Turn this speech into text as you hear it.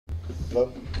Hello.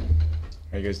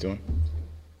 How you guys doing?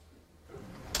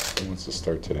 Who wants to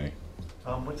start today?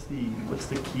 What's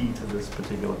the key to this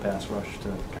particular pass rush to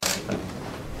kind of defend?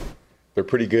 They're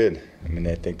pretty good. I mean,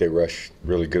 I think they rush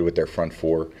really good with their front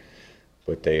four,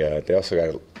 but they also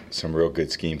got some real good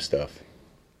scheme stuff.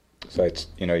 So it's,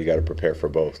 you got to prepare for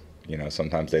both.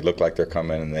 Sometimes they look like they're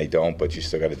coming and they don't, but you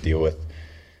still got to deal with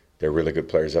their really good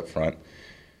players up front.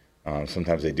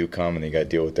 Sometimes they do come and you got to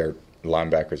deal with their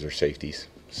linebackers or safeties.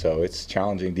 So it's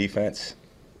challenging defense.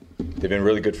 They've been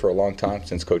really good for a long time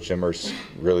since Coach Zimmer's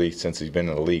since he's been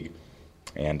in the league,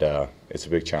 and it's a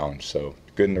big challenge. So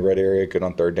good in the red area, good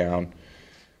on third down.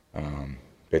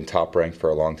 Been top ranked for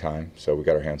a long time, so we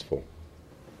got our hands full.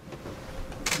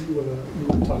 You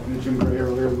were talking to Jim Gray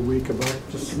earlier in the week about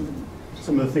just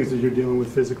some of the things that you're dealing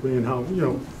with physically and how,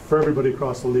 for everybody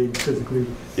across the league, physically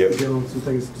Yep. dealing with some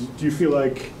things. Do you feel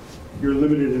like you're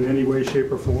limited in any way, shape,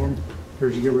 or form here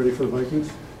as you get ready for the Vikings?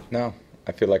 No,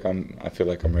 I feel like I'm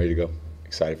ready to go.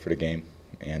 Excited for the game,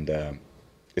 and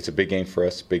it's a big game for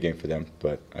us, big game for them.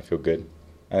 But I feel good.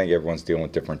 I think everyone's dealing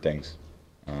with different things,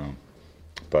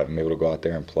 but I'm able to go out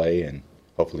there and play and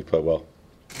hopefully play well.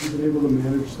 Have you been able to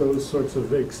manage those sorts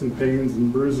of aches and pains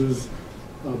and bruises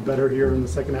better here in the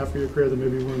second half of your career than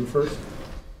maybe you were in the first?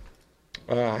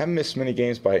 I haven't missed many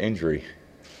games by injury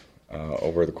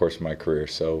over the course of my career,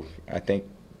 so I think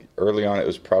early on it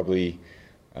was probably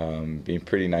being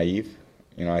pretty naive.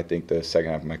 I think the second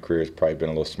half of my career has probably been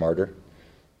a little smarter.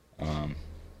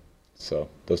 So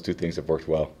those two things have worked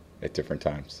well at different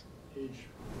times. Age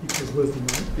equals wisdom,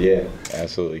 right? Yeah,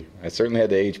 absolutely. I certainly had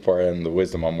the age part and the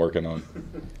wisdom I'm working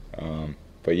on.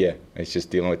 But yeah, it's just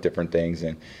dealing with different things,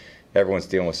 and everyone's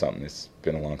dealing with something. It's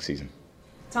been a long season.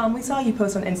 Tom, we saw you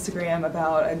post on Instagram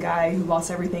about a guy who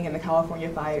lost everything in the California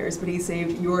fires, but he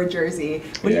saved your jersey.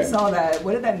 When you saw that,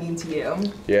 what did that mean to you?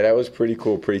 Yeah, that was pretty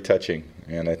cool, pretty touching.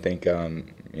 And I think,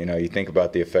 you think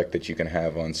about the effect that you can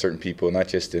have on certain people, not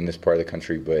just in this part of the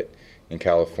country, but in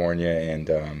California.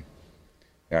 And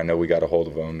I know we got a hold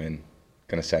of him and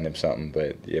going to send him something.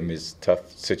 But it's a tough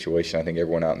situation. I think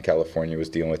everyone out in California was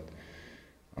dealing with,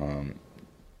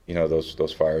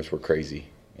 those fires were crazy.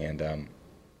 And,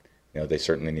 they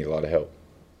certainly need a lot of help.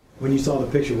 When you saw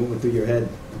the picture, what went through your head?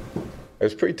 It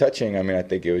was pretty touching. I mean, I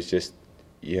think it was just,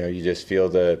 you just feel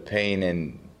the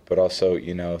pain but also,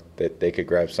 that they could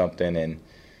grab something. And,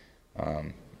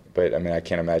 but I mean, I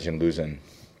can't imagine losing,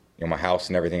 my house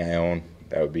and everything I own.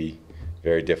 That would be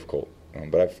very difficult.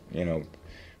 But I've,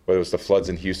 whether it was the floods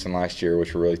in Houston last year,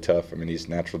 which were really tough. I mean, these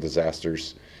natural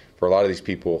disasters for a lot of these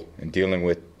people and dealing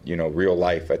with, real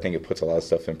life, I think it puts a lot of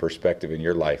stuff in perspective in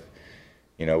your life.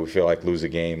 We feel like lose a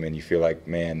game and you feel like,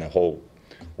 man, the whole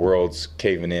world's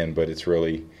caving in, but it's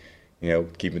really,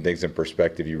 keeping things in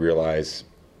perspective. You realize,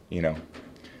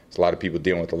 there's a lot of people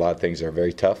dealing with a lot of things that are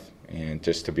very tough, and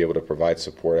just to be able to provide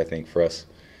support, I think for us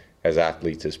as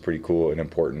athletes is pretty cool and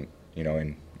important,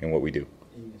 in what we do.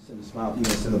 You gonna send a smile? You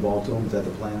gonna send the ball to him? Is that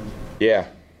the plan? Yeah,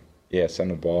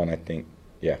 send the ball, and I think,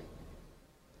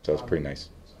 so it's pretty nice.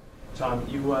 Tom,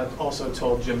 you also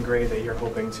told Jim Gray that you're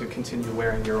hoping to continue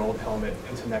wearing your old helmet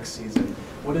into next season.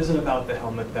 What is it about the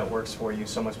helmet that works for you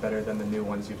so much better than the new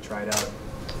ones you've tried out?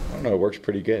 I don't know, it works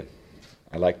pretty good.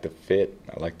 I like the fit,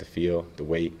 I like the feel, the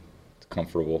weight, it's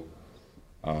comfortable.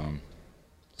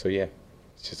 So yeah,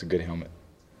 it's just a good helmet.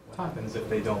 What happens if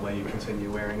they don't let you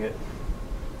continue wearing it?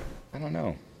 I don't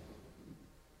know.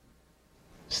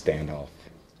 Standoff.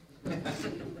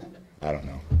 I don't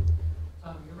know.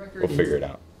 We'll figure it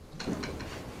out.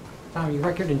 Tom, your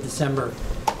record in December,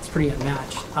 it's pretty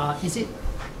unmatched. Is it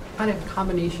kind of a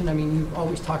combination? I mean, you've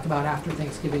always talked about after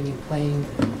Thanksgiving and playing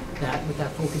that with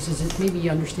that focus. Is it maybe you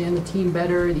understand the team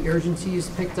better, the urgency is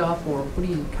picked up, or what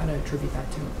do you kind of attribute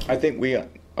that to? I think we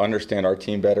understand our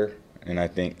team better, and I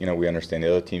think, we understand the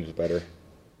other teams better.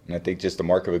 And I think just the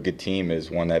mark of a good team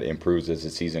is one that improves as the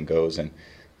season goes. And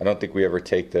I don't think we ever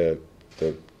take the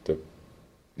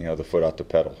foot off the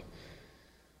pedal.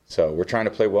 So we're trying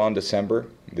to play well in December.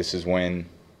 This is when,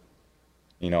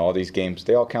 all these games,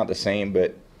 they all count the same,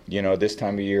 but, this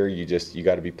time of year, you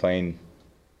got to be playing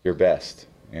your best.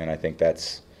 And I think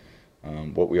that's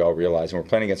what we all realize. And we're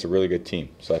playing against a really good team.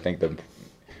 So I think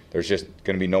there's just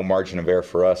going to be no margin of error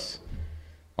for us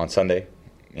on Sunday.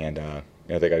 And,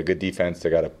 they got a good defense. They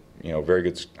got a, very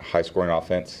good high-scoring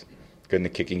offense, good in the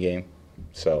kicking game.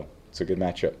 So it's a good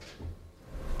matchup.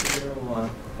 Daryl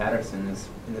Patterson is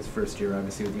in his first year,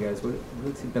 obviously, with you guys.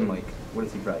 What's he been like? What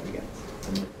has he brought you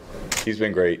guys? He's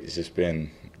been great. He's just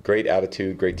been great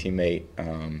attitude, great teammate.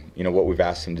 What we've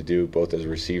asked him to do, both as a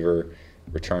receiver,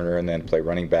 returner, and then play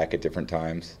running back at different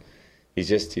times.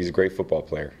 He's a great football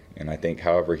player. And I think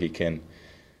however he can,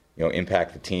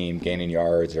 impact the team, gaining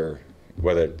yards, or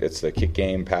whether it's the kick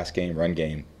game, pass game, run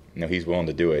game, he's willing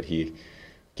to do it. He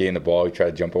gained the ball. He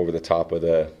tried to jump over the top of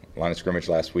the line of scrimmage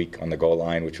last week on the goal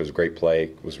line, which was a great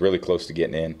play. Was really close to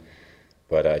getting in,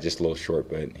 but just a little short.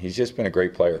 But he's just been a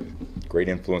great player, great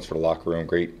influence for the locker room,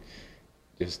 great,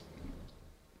 just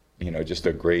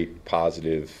a great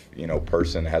positive,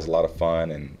 person, has a lot of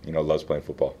fun, and loves playing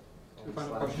football.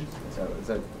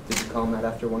 Did you call him that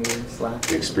after one game, Slash?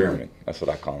 The experiment. That's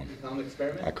what I call him. You call him the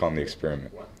experiment? I call him the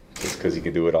experiment. Just because he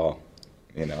can do it all.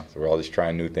 So we're all just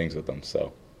trying new things with him.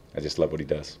 So I just love what he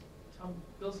does.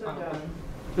 Bill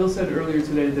said earlier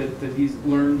today that he's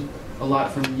learned a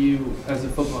lot from you as a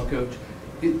football coach.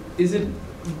 Is it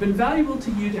been valuable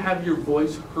to you to have your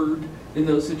voice heard in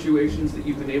those situations, that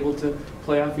you've been able to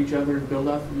play off each other and build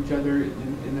off of each other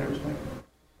in that respect?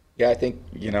 Yeah, I think,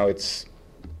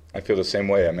 I feel the same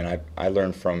way. I mean, I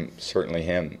learned from certainly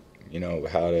him,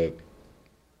 how to,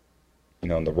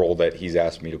 the role that he's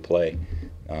asked me to play.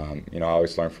 I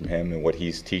always learn from him and what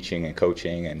he's teaching and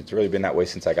coaching, and it's really been that way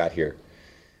since I got here.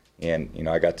 And,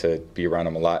 I got to be around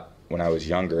him a lot when I was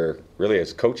younger, really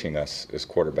as coaching us as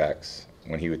quarterbacks,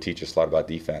 when he would teach us a lot about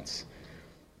defense.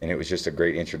 And it was just a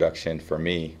great introduction for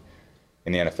me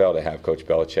in the NFL to have Coach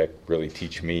Belichick really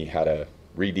teach me how to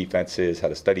read defenses, how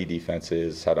to study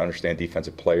defenses, how to understand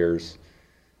defensive players.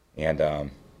 And,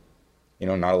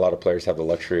 not a lot of players have the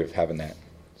luxury of having that.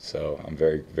 So I'm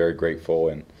very, very grateful.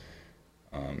 And,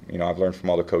 I've learned from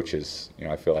all the coaches.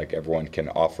 I feel like everyone can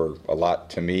offer a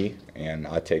lot to me, and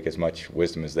I take as much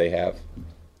wisdom as they have.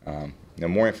 The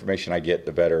more information I get,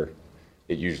 the better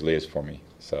it usually is for me.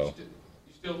 So.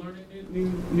 You still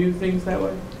learning new things that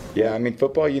way? Yeah, I mean,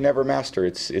 football you never master.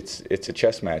 It's a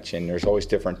chess match, and there's always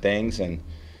different things, and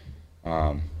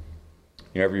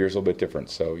every year is a little bit different.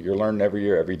 So you're learning every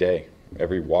year, every day,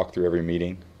 every walkthrough, every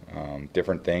meeting,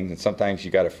 different things, and sometimes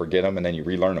you got to forget them and then you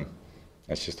relearn them.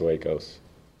 That's just the way it goes.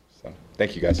 So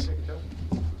thank you guys.